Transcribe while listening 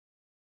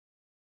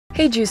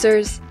Hey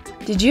juicers!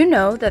 Did you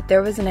know that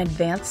there was an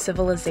advanced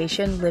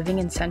civilization living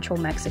in central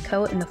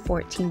Mexico in the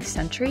 14th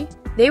century?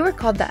 They were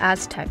called the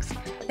Aztecs,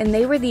 and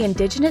they were the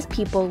indigenous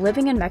people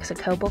living in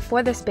Mexico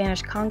before the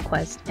Spanish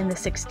conquest in the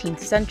 16th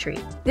century.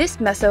 This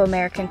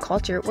Mesoamerican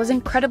culture was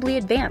incredibly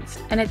advanced,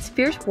 and its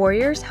fierce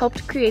warriors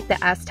helped create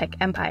the Aztec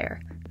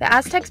Empire. The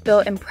Aztecs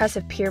built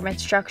impressive pyramid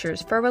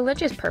structures for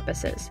religious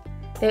purposes.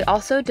 They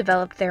also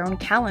developed their own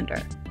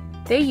calendar.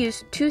 They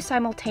used two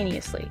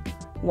simultaneously,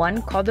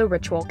 one called the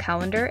ritual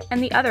calendar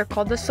and the other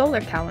called the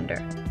solar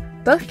calendar.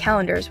 Both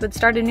calendars would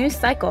start a new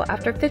cycle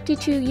after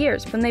 52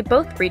 years when they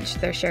both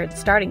reached their shared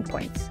starting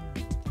points.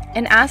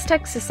 In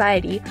Aztec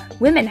society,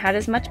 women had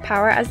as much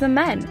power as the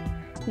men.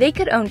 They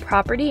could own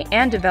property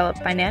and develop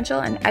financial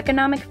and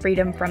economic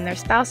freedom from their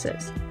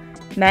spouses.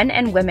 Men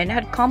and women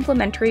had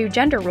complementary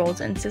gender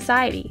roles in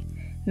society.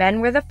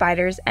 Men were the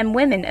fighters and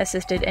women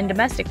assisted in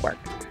domestic work.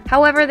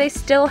 However, they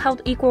still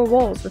held equal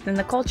roles within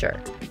the culture.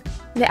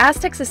 The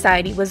Aztec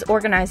society was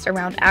organized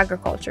around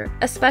agriculture,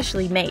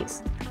 especially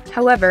maize.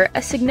 However,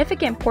 a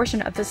significant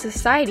portion of the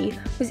society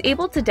was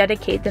able to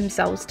dedicate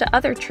themselves to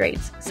other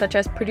trades, such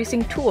as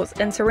producing tools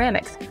and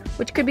ceramics,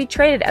 which could be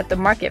traded at the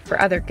market for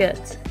other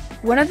goods.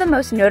 One of the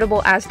most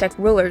notable Aztec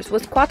rulers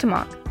was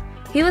Cuauhtémoc.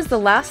 He was the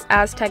last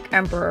Aztec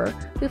emperor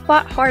who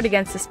fought hard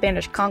against the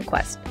Spanish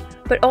conquest,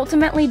 but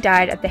ultimately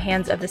died at the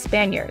hands of the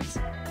Spaniards.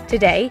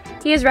 Today,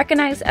 he is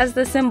recognized as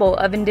the symbol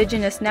of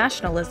indigenous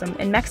nationalism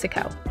in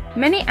Mexico.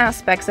 Many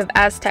aspects of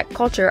Aztec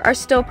culture are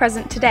still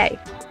present today.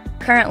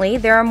 Currently,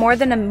 there are more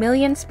than 1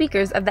 million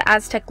speakers of the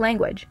Aztec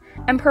language,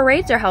 and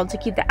parades are held to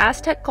keep the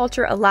Aztec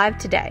culture alive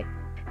today.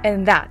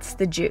 And that's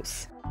the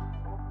juice.